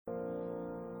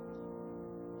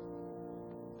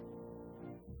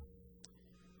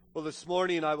Well, this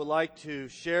morning I would like to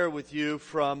share with you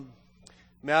from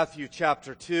Matthew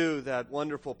chapter 2, that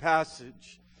wonderful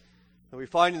passage that we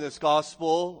find in this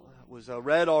gospel. It was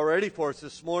read already for us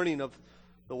this morning of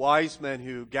the wise men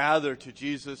who gathered to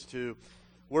Jesus to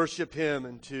worship Him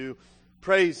and to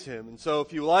praise Him. And so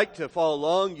if you like to follow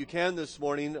along, you can this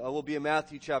morning. We'll be in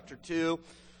Matthew chapter 2.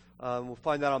 We'll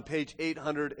find that on page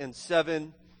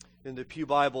 807 in the Pew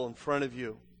Bible in front of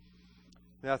you.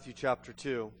 Matthew chapter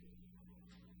 2.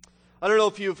 I don't know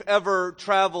if you've ever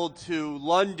traveled to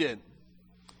London,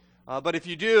 but if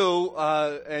you do,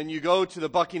 and you go to the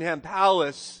Buckingham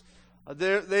Palace,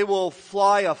 they will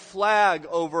fly a flag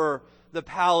over the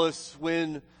palace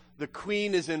when the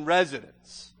Queen is in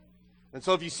residence. And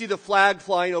so if you see the flag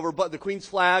flying over, the Queen's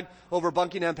flag over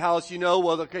Buckingham Palace, you know,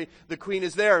 well, the Queen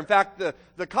is there. In fact,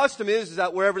 the custom is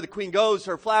that wherever the Queen goes,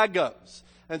 her flag goes.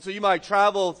 And so you might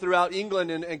travel throughout England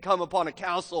and come upon a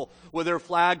castle with her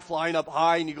flag flying up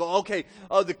high, and you go, okay,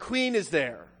 the Queen is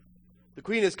there. The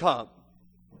Queen has come.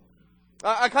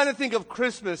 I kind of think of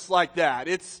Christmas like that.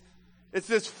 It's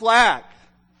this flag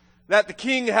that the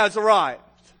King has arrived.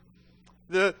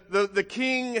 The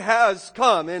King has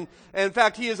come. And in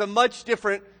fact, he is a much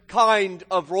different kind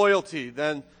of royalty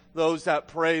than those that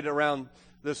parade around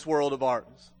this world of ours.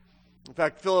 In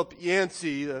fact, Philip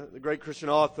Yancey, the great Christian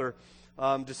author,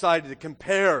 decided to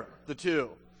compare the two.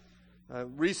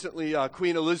 Recently,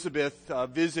 Queen Elizabeth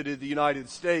visited the United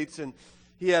States, and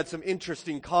he had some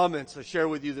interesting comments to share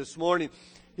with you this morning.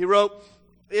 He wrote,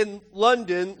 "In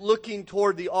London, looking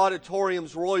toward the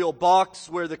auditorium's royal box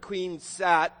where the Queen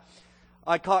sat,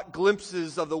 I caught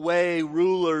glimpses of the way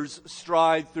rulers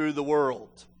stride through the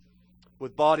world,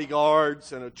 with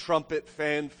bodyguards and a trumpet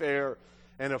fanfare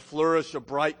and a flourish of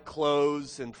bright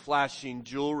clothes and flashing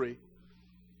jewelry.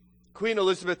 Queen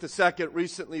Elizabeth II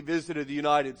recently visited the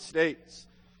United States,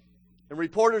 and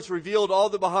reporters revealed all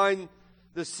the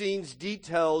behind-the-scenes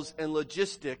details and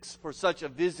logistics for such a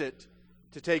visit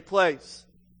to take place.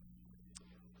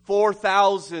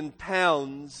 4,000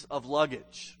 pounds of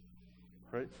luggage.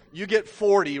 Right? You get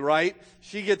 40, right?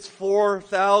 She gets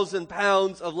 4,000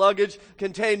 pounds of luggage,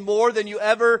 contained more than you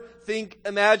ever think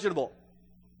imaginable.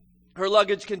 Her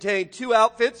luggage contained 2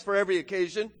 outfits for every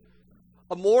occasion,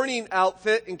 a mourning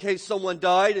outfit in case someone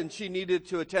died and she needed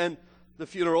to attend the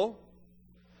funeral.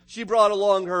 She brought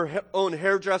along her own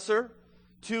hairdresser,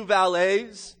 2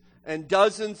 valets, and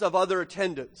dozens of other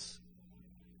attendants.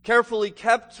 Carefully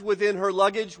kept within her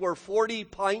luggage were 40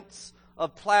 pints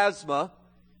of plasma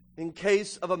in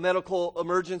case of a medical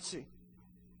emergency.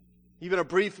 Even a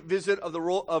brief visit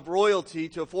of royalty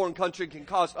to a foreign country can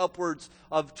cost upwards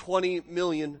of $20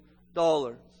 million.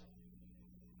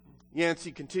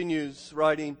 Yancey continues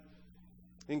writing,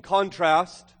 in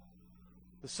contrast,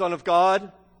 the Son of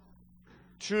God,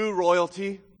 true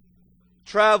royalty,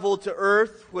 traveled to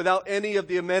earth without any of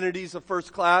the amenities of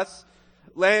first class,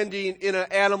 landing in an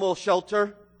animal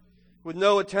shelter with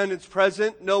no attendants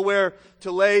present, nowhere to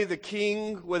lay the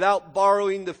King without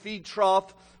borrowing the feed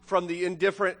trough from the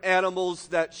indifferent animals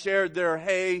that shared their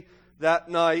hay that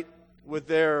night with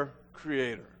their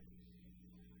Creator.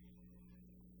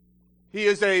 He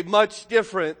is a much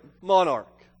different monarch.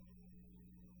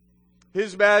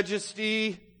 His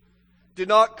Majesty did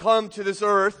not come to this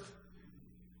earth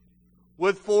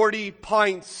with 40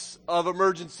 pints of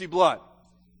emergency blood.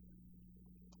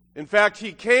 In fact,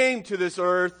 He came to this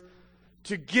earth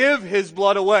to give His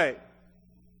blood away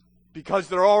because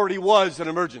there already was an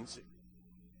emergency,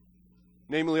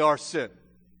 namely our sin,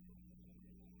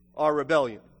 our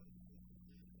rebellion.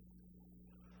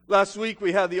 Last week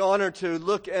we had the honor to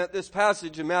look at this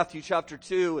passage in Matthew chapter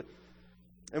 2,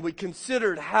 and we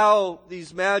considered how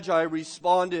these magi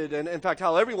responded, and in fact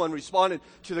how everyone responded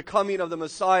to the coming of the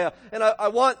Messiah. And I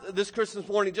want this Christmas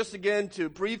morning just again to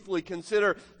briefly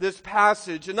consider this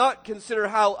passage, and not consider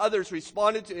how others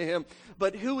responded to Him,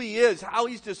 but who He is, how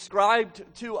He's described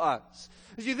to us.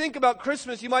 As you think about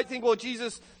Christmas, you might think, well,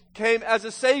 Jesus came as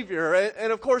a Savior,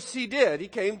 and of course He did. He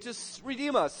came to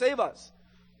redeem us, save us.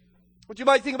 What you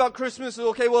might think about Christmas is,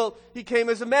 okay, well, He came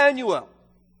as Emmanuel,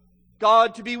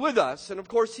 God to be with us, and of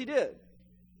course He did.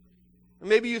 And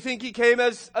maybe you think He came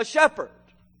as a shepherd,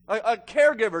 a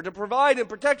caregiver to provide and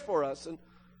protect for us, and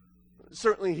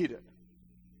certainly He did.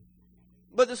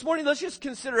 But this morning, let's just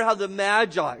consider how the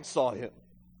Magi saw Him,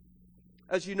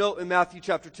 as you note in Matthew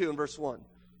chapter 2 and verse 1.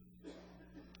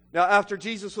 Now, after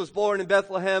Jesus was born in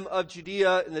Bethlehem of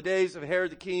Judea in the days of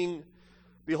Herod the king,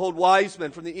 behold, wise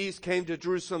men from the east came to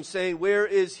Jerusalem, saying, where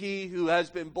is He who has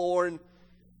been born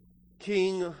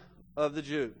King of the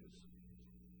Jews?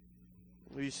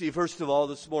 Well, you see, first of all,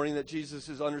 this morning that Jesus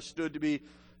is understood to be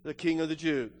the King of the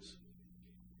Jews.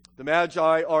 The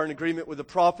Magi are in agreement with the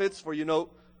prophets, for you know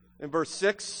in verse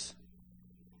 6,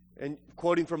 and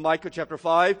quoting from Micah chapter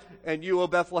 5, "And you, O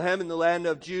Bethlehem, in the land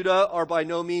of Judah, are by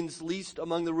no means least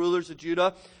among the rulers of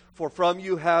Judah, for from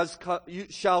you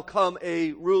shall come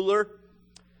a ruler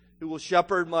who will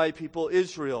shepherd my people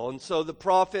Israel." And so the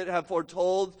prophet had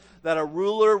foretold that a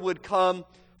ruler would come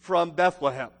from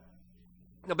Bethlehem.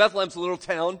 Now Bethlehem's a little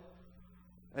town,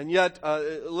 and yet a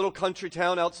little country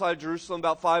town outside Jerusalem,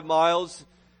 about 5 miles.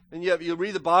 And yet, if you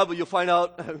read the Bible, you'll find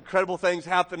out incredible things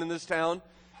happen in this town.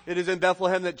 It is in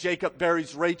Bethlehem that Jacob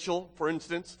buries Rachel, for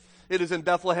instance. It is in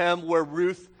Bethlehem where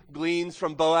Ruth gleans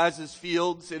from Boaz's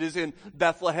fields. It is in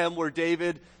Bethlehem where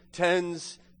David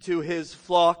tends to his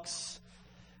flocks.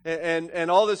 And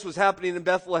all this was happening in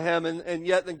Bethlehem, and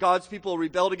yet then God's people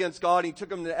rebelled against God. He took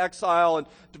them to exile and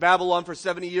to Babylon for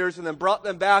 70 years and then brought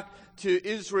them back to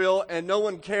Israel, and no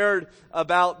one cared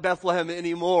about Bethlehem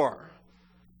anymore,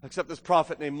 except this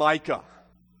prophet named Micah,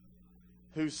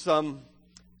 who some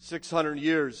 600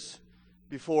 years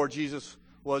before Jesus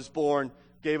was born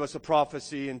gave us a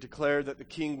prophecy and declared that the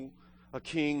king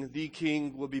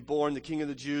will be born, the King of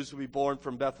the Jews will be born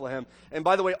from Bethlehem. And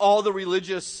by the way, all the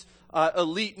religious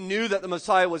elite knew that the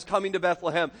Messiah was coming to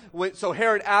Bethlehem. So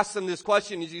Herod asked them this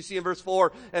question, as you see in verse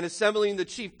 4, "And assembling the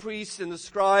chief priests and the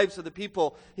scribes of the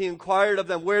people, he inquired of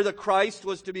them where the Christ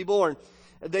was to be born.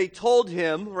 They told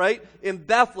him," right, "in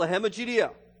Bethlehem of Judea.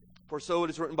 For so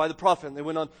it is written by the prophet." And they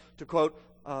went on to quote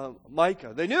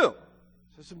Micah. They knew.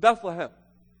 It's in Bethlehem.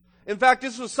 In fact,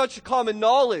 this was such a common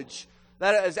knowledge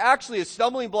that it is actually a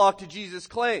stumbling block to Jesus'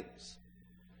 claims.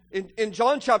 In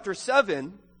John chapter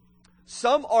 7,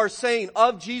 some are saying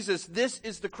of Jesus, "This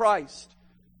is the Christ."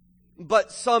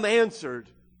 But some answered,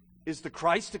 "Is the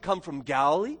Christ to come from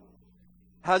Galilee?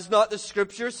 Has not the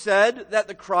Scripture said that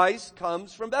the Christ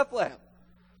comes from Bethlehem?"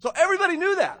 So everybody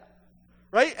knew that,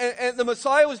 right? And the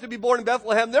Messiah was to be born in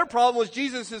Bethlehem. Their problem was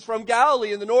Jesus is from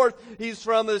Galilee in the north. He's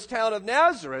from this town of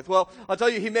Nazareth. Well, I'll tell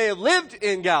you, he may have lived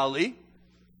in Galilee,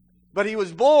 but he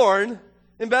was born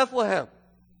in Bethlehem.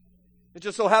 It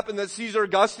just so happened that Caesar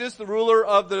Augustus, the ruler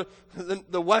of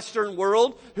the Western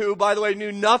world, who, by the way,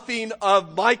 knew nothing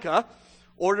of Micah,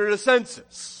 ordered a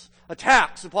census, a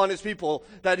tax upon his people,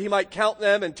 that he might count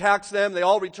them and tax them. They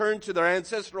all returned to their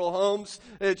ancestral homes.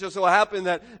 It just so happened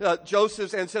that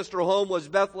Joseph's ancestral home was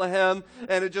Bethlehem,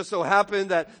 and it just so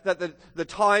happened that the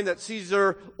time that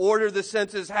Caesar ordered the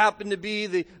census happened to be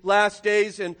the last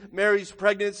days in Mary's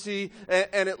pregnancy,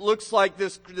 and it looks like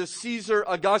this Caesar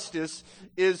Augustus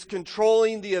is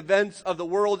controlling the events of the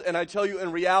world, and I tell you,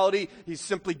 in reality, he's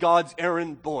simply God's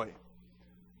errand boy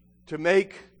to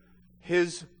make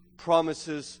his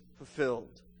promises fulfilled.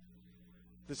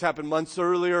 This happened months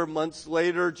earlier, months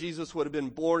later. Jesus would have been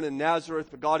born in Nazareth,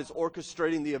 but God is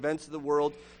orchestrating the events of the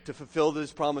world to fulfill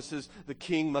these promises. The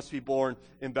king must be born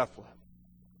in Bethlehem.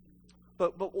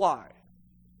 But why?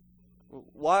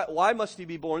 Why must he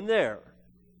be born there,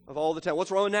 of all the town?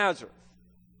 What's wrong with Nazareth?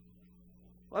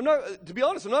 To be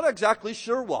honest, I'm not exactly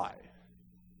sure why.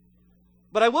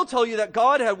 But I will tell you that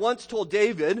God had once told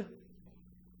David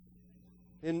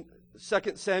in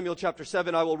 2 Samuel chapter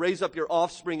 7, "I will raise up your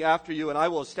offspring after you, and I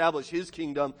will establish his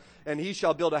kingdom, and he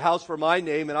shall build a house for my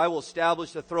name, and I will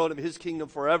establish the throne of his kingdom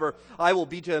forever. I will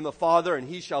be to him a father, and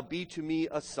he shall be to me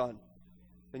a son.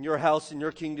 And your house and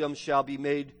your kingdom shall be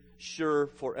made sure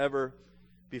forever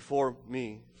before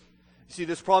me." You see,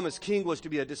 this promised king was to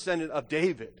be a descendant of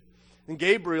David. And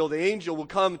Gabriel, the angel, will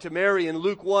come to Mary. In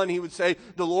Luke 1, he would say,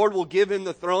 "The Lord will give him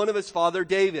the throne of his father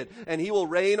David, and he will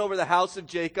reign over the house of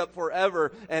Jacob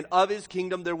forever, and of his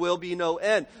kingdom there will be no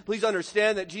end." Please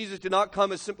understand that Jesus did not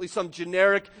come as simply some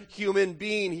generic human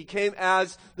being. He came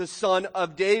as the son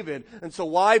of David. And so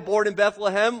why born in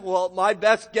Bethlehem? Well, my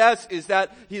best guess is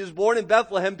that he was born in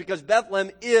Bethlehem because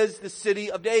Bethlehem is the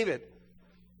city of David.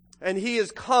 And he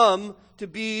has come to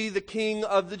be the King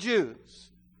of the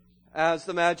Jews, as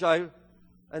the Magi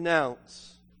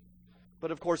announce. But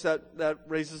of course that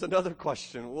raises another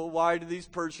question. Well, why do these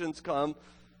Persians come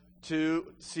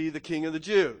to see the King of the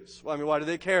Jews? Well, I mean, why do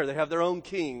they care? They have their own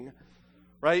king,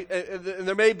 right? And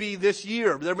there may be this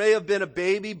year, there may have been a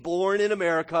baby born in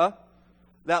America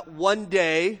that one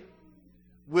day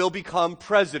will become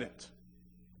president.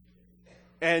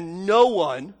 And no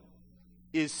one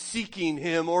is seeking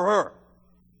him or her.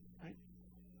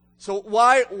 So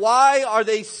why are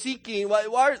they seeking?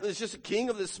 Why is just a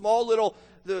king of this small little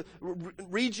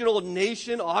regional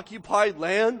nation occupied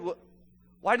land?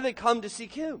 Why do they come to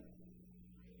seek him?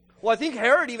 Well, I think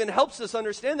Herod even helps us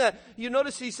understand that. You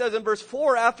notice he says in verse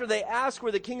 4, after they ask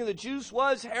where the king of the Jews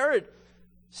was, Herod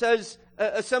says,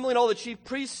 assembling all the chief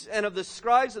priests and of the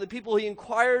scribes of the people, he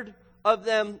inquired of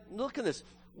them. Look at this.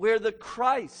 where the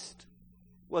Christ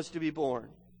was to be born.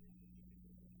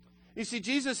 You see,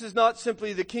 Jesus is not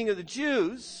simply the King of the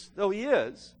Jews, though he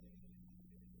is.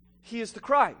 He is the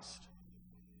Christ.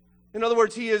 In other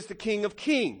words, he is the King of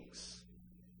Kings.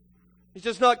 He's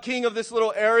just not king of this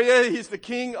little area. He's the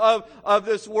king of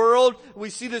this world. We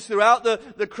see this throughout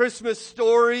the Christmas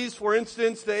stories. For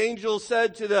instance, the angel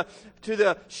said to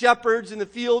the shepherds in the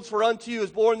fields, "For unto you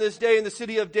is born this day in the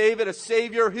city of David a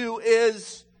Savior who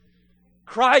is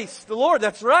Christ the Lord."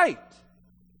 That's right.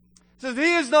 So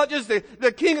he is not just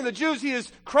the King of the Jews, he is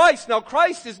Christ. Now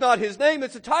Christ is not his name,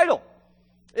 it's a title.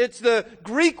 It's the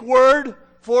Greek word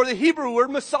for the Hebrew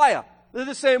word Messiah. They're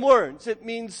the same words. It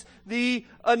means the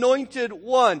anointed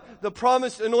one, the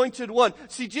promised anointed one.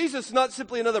 See, Jesus is not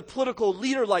simply another political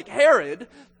leader like Herod.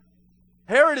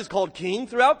 Herod is called king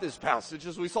throughout this passage,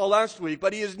 as we saw last week,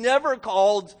 but he is never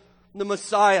called the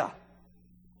Messiah.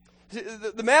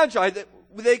 The Magi,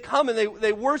 they come and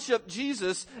they worship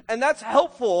Jesus, and that's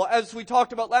helpful, as we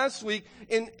talked about last week,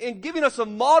 in giving us a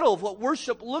model of what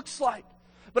worship looks like.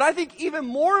 But I think even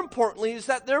more importantly is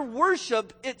that their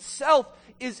worship itself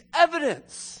is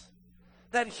evidence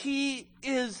that he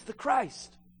is the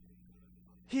Christ.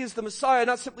 He is the Messiah,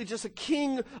 not simply just a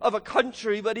king of a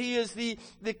country, but he is the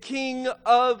King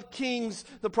of kings.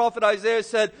 The prophet Isaiah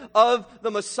said, "Of the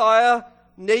Messiah,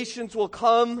 nations will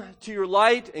come to your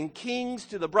light and kings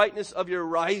to the brightness of your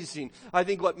rising." I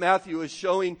think what Matthew is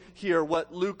showing here,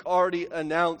 what Luke already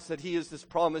announced, that he is this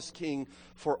promised king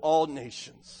for all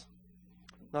nations.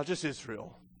 Not just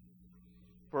Israel,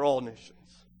 for all nations.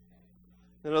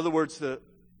 In other words, the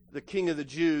King of the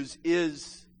Jews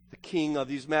is the king of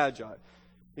these Magi.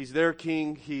 He's their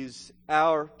king. He's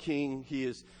our king. He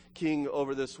is king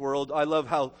over this world. I love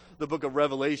how the book of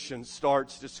Revelation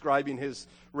starts describing his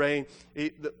reign.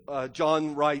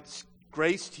 John writes,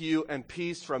 "Grace to you and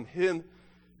peace from him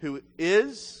who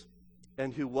is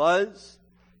and who was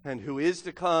and who is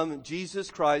to come, Jesus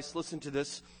Christ," listen to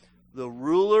this, "the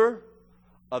ruler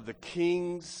of the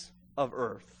kings of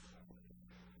earth."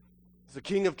 It's the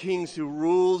King of Kings who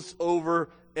rules over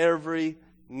every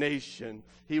nation.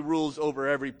 He rules over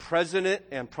every president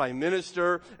and prime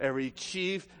minister, every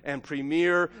chief and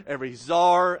premier, every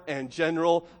czar and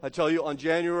general. I tell you, on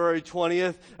January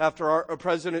 20th, after our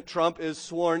President Trump is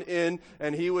sworn in,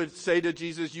 and he would say to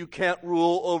Jesus, "You can't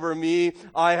rule over me.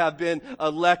 I have been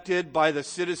elected by the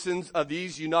citizens of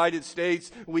these United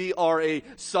States. We are a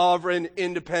sovereign,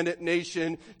 independent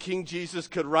nation." King Jesus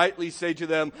could rightly say to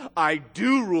them, "I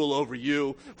do rule over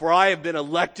you, for I have been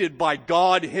elected by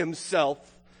God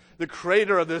himself, the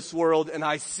creator of this world, and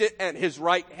I sit at his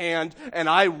right hand, and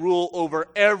I rule over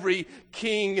every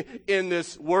king in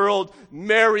this world.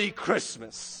 Merry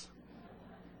Christmas."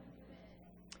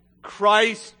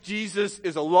 Christ Jesus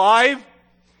is alive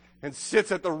and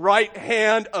sits at the right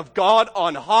hand of God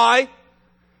on high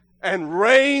and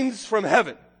reigns from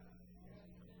heaven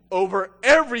over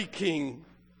every king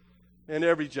and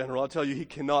every general. I'll tell you, he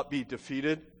cannot be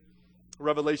defeated.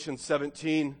 Revelation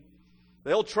 17,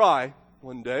 they'll try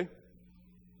one day.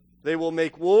 They will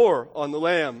make war on the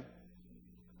Lamb,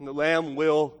 and the Lamb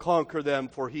will conquer them,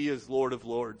 for he is Lord of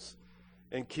lords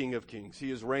and King of kings.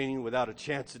 He is reigning without a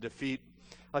chance of defeat.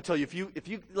 I'll tell you, if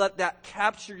you let that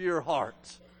capture your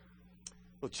heart,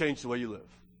 it'll change the way you live.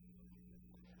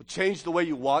 It'll change the way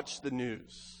you watch the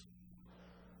news.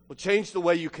 It'll change the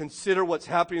way you consider what's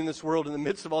happening in this world in the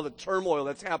midst of all the turmoil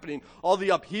that's happening, all the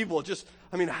upheaval.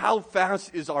 How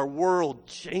fast is our world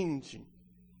changing?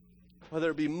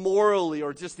 Whether it be morally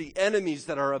or just the enemies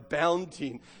that are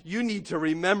abounding, you need to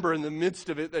remember in the midst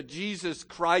of it that Jesus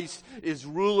Christ is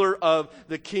ruler of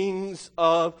the kings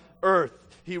of earth.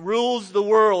 He rules the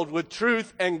world with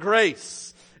truth and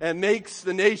grace and makes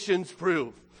the nations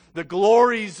prove the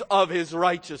glories of his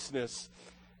righteousness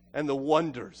and the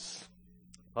wonders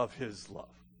of his love.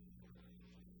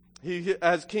 He,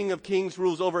 as King of Kings,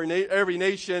 rules over every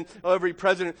nation, every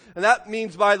president. And that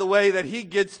means, by the way, that he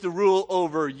gets to rule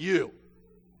over you.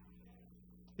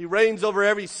 He reigns over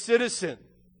every citizen.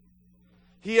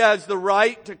 He has the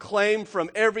right to claim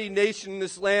from every nation in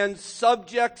this land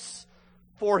subjects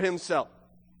for himself.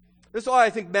 That's why I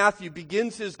think Matthew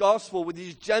begins his gospel with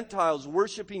these Gentiles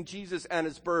worshiping Jesus and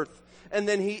his birth. And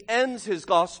then he ends his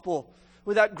gospel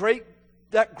with that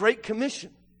great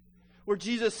commission, where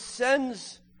Jesus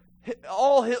sends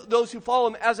all those who follow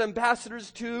him as ambassadors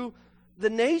to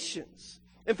the nations.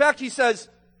 In fact, he says,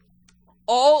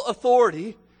 "All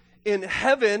authority in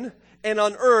heaven and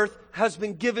on earth has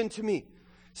been given to me."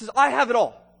 He says, I have it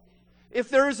all. If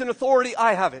there is an authority,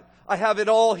 I have it. I have it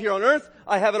all here on earth.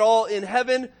 I have it all in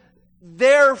heaven.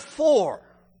 Therefore,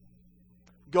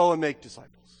 go and make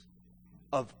disciples.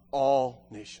 of all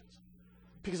nations.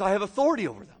 Because I have authority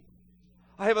over them.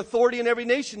 I have authority in every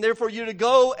nation. Therefore, you're to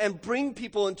go and bring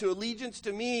people into allegiance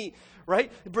to me,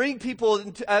 right? Bring people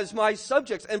as my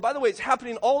subjects. And by the way, it's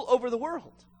happening all over the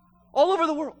world. All over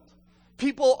the world.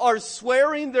 People are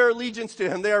swearing their allegiance to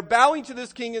him. They are bowing to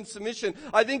this king in submission.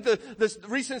 I think the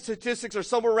recent statistics are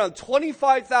somewhere around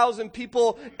 25,000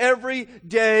 people every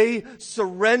day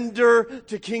surrender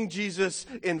to King Jesus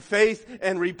in faith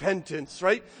and repentance,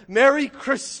 right? Merry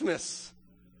Christmas.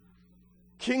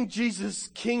 King Jesus'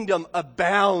 kingdom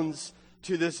abounds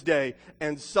to this day,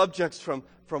 and subjects from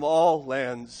all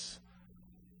lands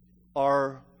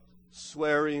are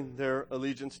swearing their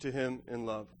allegiance to him in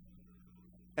love.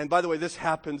 And by the way, this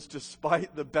happens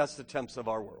despite the best attempts of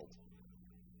our world.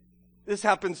 This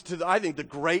happens to, I think, the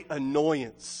great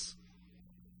annoyance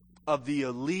of the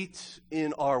elite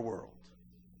in our world.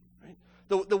 Right?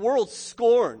 The world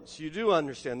scorns, you do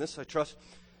understand this, I trust.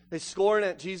 They scorn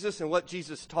at Jesus and what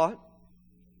Jesus taught.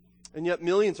 And yet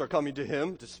millions are coming to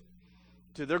him,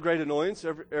 to their great annoyance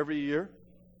every year.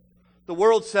 The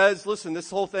world says, listen, this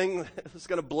whole thing is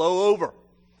going to blow over.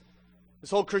 This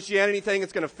whole Christianity thing,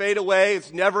 it's going to fade away.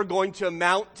 It's never going to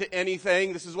amount to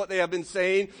anything. This is what they have been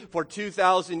saying for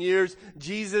 2,000 years.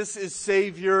 Jesus is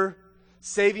Savior,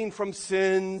 saving from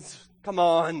sins. Come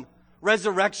on.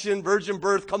 Resurrection, virgin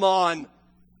birth, come on.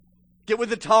 Get with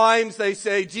the times, they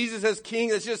say. Jesus as King,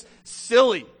 that's just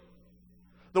silly.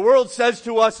 The world says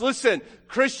to us, listen,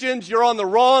 Christians, you're on the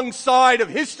wrong side of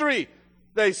history,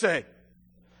 they say.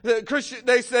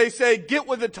 They say, get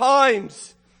with the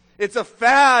times. It's a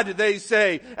fad, they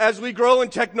say, as we grow in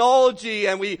technology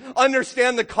and we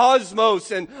understand the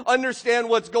cosmos and understand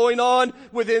what's going on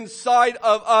within inside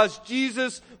of us.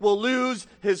 Jesus will lose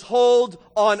his hold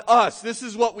on us. This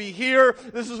is what we hear.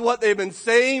 This is what they've been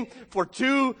saying for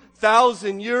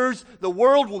 2,000 years. The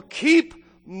world will keep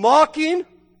mocking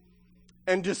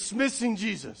and dismissing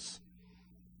Jesus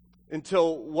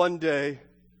until one day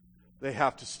they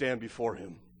have to stand before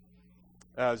him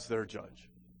as their judge.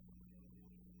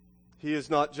 He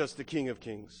is not just the King of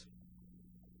Kings.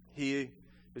 He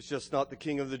is just not the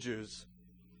King of the Jews.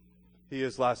 He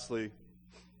is lastly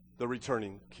the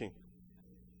returning King.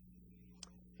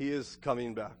 He is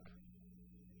coming back.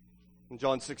 In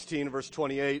John 16, verse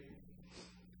 28,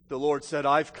 the Lord said,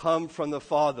 I've come from the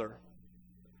Father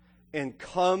and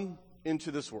come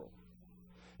into this world.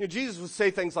 You know, Jesus would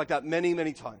say things like that many,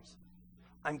 many times.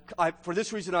 For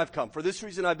this reason I've come. For this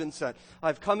reason I've been sent.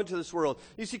 I've come into this world.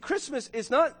 You see, Christmas is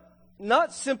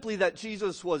not simply that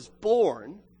Jesus was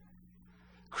born.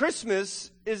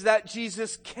 Christmas is that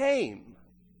Jesus came.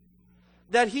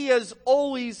 That he has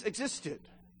always existed.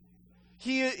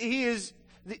 He is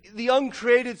the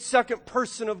uncreated second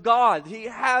person of God. He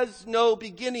has no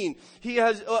beginning. He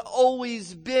has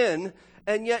always been,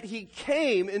 and yet he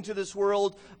came into this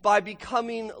world by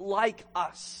becoming like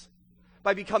us.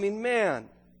 By becoming man.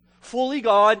 Fully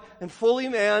God and fully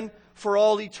man for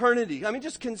all eternity. I mean,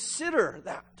 just consider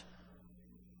that.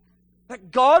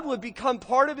 That God would become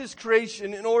part of his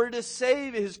creation in order to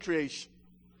save his creation.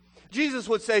 Jesus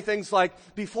would say things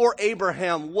like, before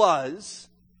Abraham was,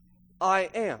 I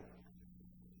am.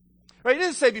 Right? He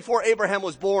didn't say before Abraham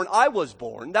was born, I was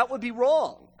born. That would be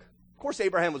wrong. Of course,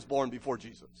 Abraham was born before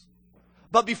Jesus.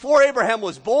 But before Abraham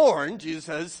was born, Jesus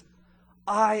says,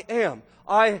 I am.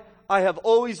 I have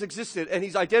always existed. And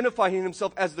he's identifying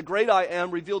himself as the great I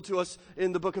am revealed to us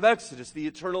in the book of Exodus, the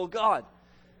eternal God.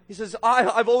 He says,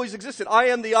 I've always existed. I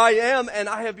am the I am, and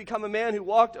I have become a man who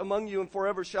walked among you and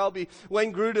forever shall be.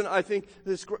 Wayne Grudem, I think,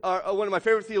 one of my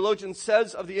favorite theologians,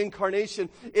 says of the incarnation,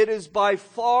 it is by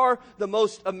far the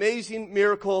most amazing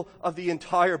miracle of the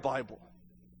entire Bible.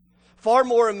 Far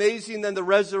more amazing than the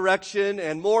resurrection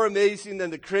and more amazing than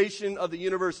the creation of the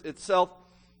universe itself.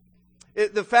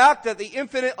 The fact that the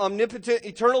infinite, omnipotent,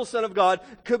 eternal Son of God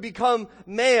could become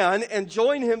man and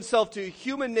join himself to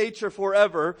human nature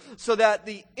forever, so that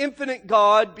the infinite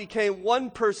God became one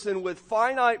person with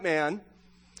finite man,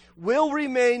 will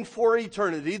remain for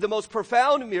eternity, the most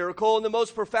profound miracle and the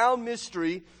most profound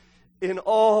mystery in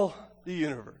all the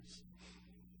universe.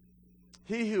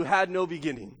 He who had no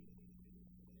beginning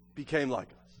became like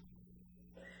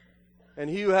us. And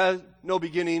he who has no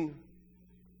beginning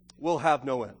will have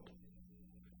no end.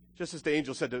 Just as the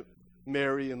angel said to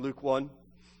Mary in Luke 1,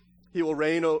 he will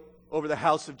reign over the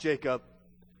house of Jacob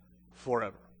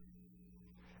forever.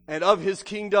 And of his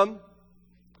kingdom,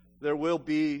 there will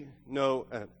be no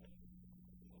end.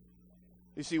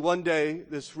 You see, one day,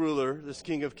 this ruler, this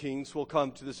King of Kings, will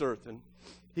come to this earth, and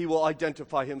he will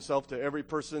identify himself to every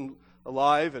person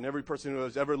alive and every person who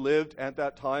has ever lived at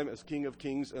that time as King of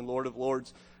Kings and Lord of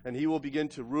Lords. And he will begin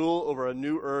to rule over a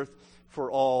new earth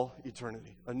for all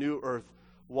eternity. A new earth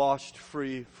washed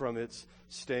free from its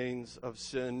stains of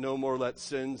sin. No more let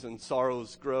sins and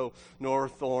sorrows grow, nor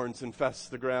thorns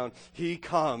infest the ground. He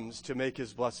comes to make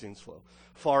his blessings flow,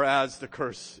 far as the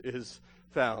curse is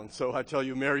found. So I tell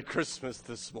you, Merry Christmas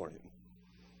this morning.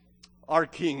 Our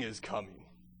King is coming,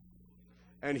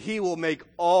 and he will make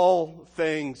all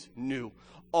things new,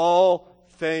 all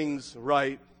things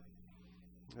right.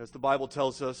 As the Bible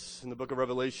tells us in the book of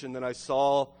Revelation, then I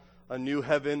saw a new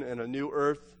heaven and a new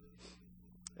earth,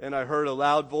 and I heard a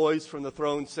loud voice from the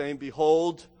throne saying,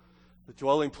 Behold, the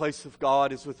dwelling place of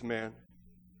God is with man.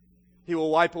 He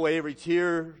will wipe away every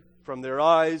tear from their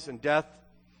eyes, and death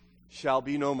shall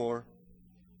be no more.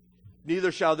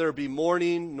 Neither shall there be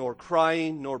mourning, nor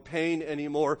crying, nor pain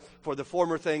anymore, for the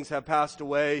former things have passed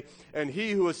away. And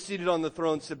he who was seated on the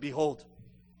throne said, Behold,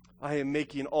 I am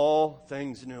making all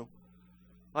things new.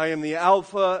 I am the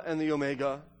Alpha and the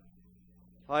Omega.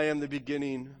 I am the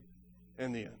beginning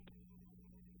and the end.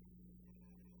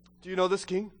 Do you know this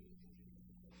King?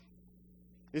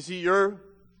 Is he your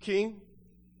King?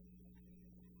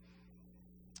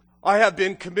 I have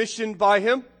been commissioned by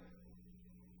him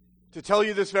to tell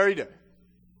you this very day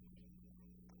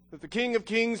that the King of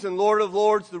Kings and Lord of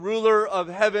Lords, the ruler of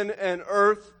heaven and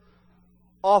earth,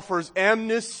 offers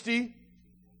amnesty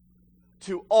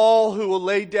to all who will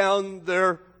lay down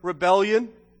their rebellion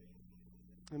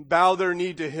and bow their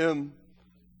knee to him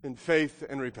in faith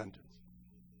and repentance.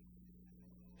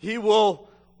 He will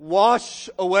wash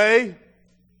away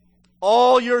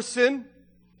all your sin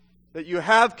that you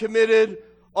have committed,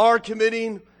 are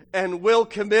committing, and will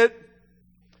commit.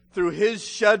 Through his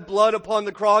shed blood upon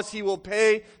the cross, he will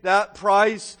pay that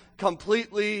price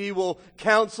completely. He will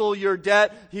cancel your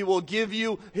debt. He will give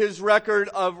you his record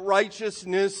of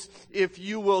righteousness if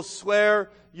you will swear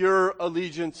your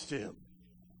allegiance to him.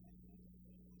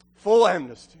 Full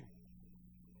amnesty,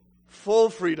 full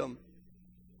freedom,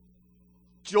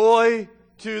 joy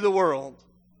to the world.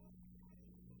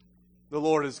 The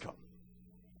Lord has come.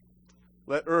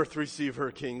 Let earth receive her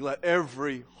King. Let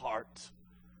every heart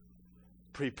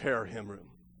prepare him room.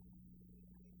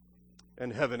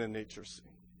 And heaven and nature sing.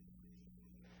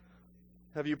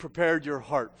 Have you prepared your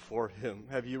heart for him?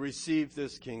 Have you received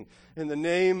this King? In the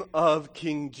name of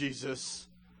King Jesus,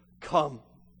 come.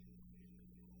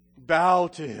 Bow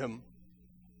to him.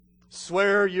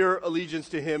 Swear your allegiance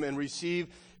to him and receive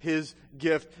his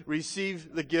gift.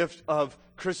 Receive the gift of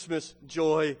Christmas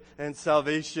joy and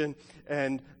salvation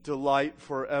and delight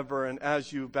forever. And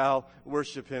as you bow,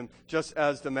 worship him, just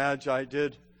as the Magi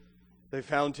did. They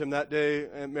found him that day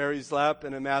at Mary's lap,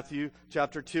 and in Matthew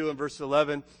chapter 2 and verse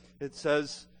 11, it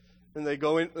says, and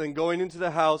going into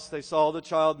the house, they saw the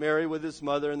child Mary with his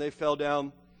mother, and they fell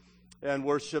down and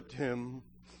worshiped him.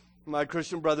 My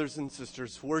Christian brothers and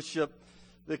sisters, worship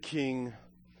the King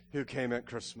who came at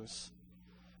Christmas.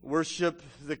 Worship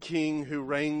the King who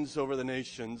reigns over the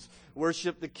nations.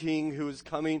 Worship the King who is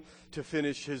coming to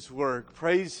finish his work.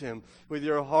 Praise him with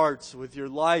your hearts, with your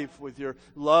life, with your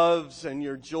loves and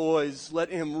your joys. Let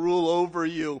him rule over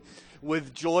you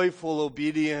with joyful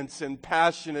obedience and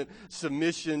passionate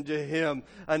submission to him.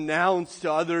 Announce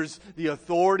to others the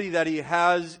authority that he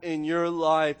has in your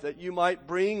life, that you might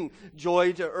bring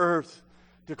joy to earth,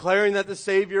 declaring that the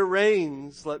Savior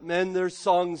reigns. Let men their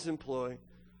songs employ,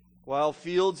 while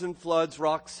fields and floods,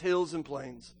 rocks, hills, and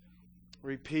plains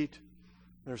repeat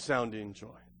their sounding joy.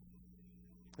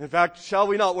 In fact, shall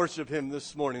we not worship him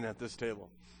this morning at this table?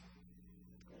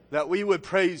 That we would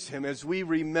praise him as we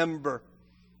remember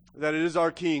that it is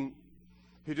our King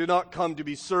who did not come to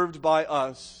be served by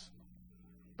us,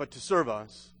 but to serve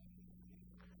us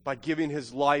by giving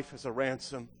his life as a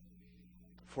ransom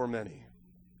for many.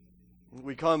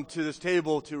 We come to this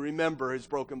table to remember his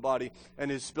broken body and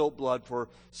his spilt blood for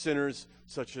sinners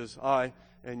such as I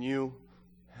and you.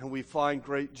 And we find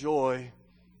great joy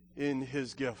in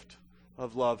his gift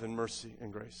of love and mercy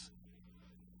and grace.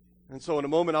 And so in a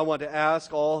moment, I want to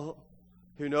ask all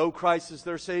who know Christ as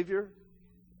their Savior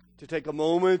to take a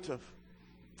moment of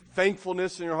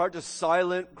thankfulness in your heart, just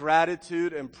silent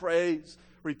gratitude and praise,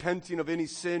 repenting of any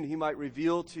sin he might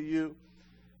reveal to you,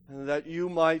 and that you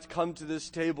might come to this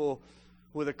table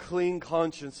with a clean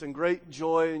conscience and great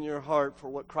joy in your heart for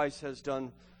what Christ has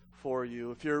done for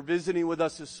you. If you're visiting with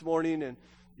us this morning and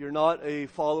you're not a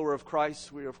follower of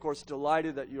Christ, we are, of course,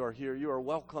 delighted that you are here. You are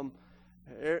welcome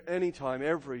anytime,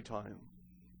 every time.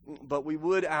 But we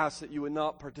would ask that you would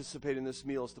not participate in this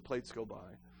meal as the plates go by.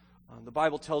 The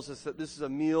Bible tells us that this is a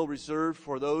meal reserved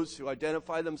for those who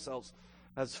identify themselves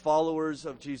as followers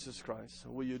of Jesus Christ.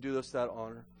 Will you do us that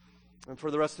honor? And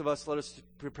for the rest of us, let us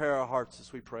prepare our hearts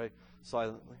as we pray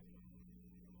silently.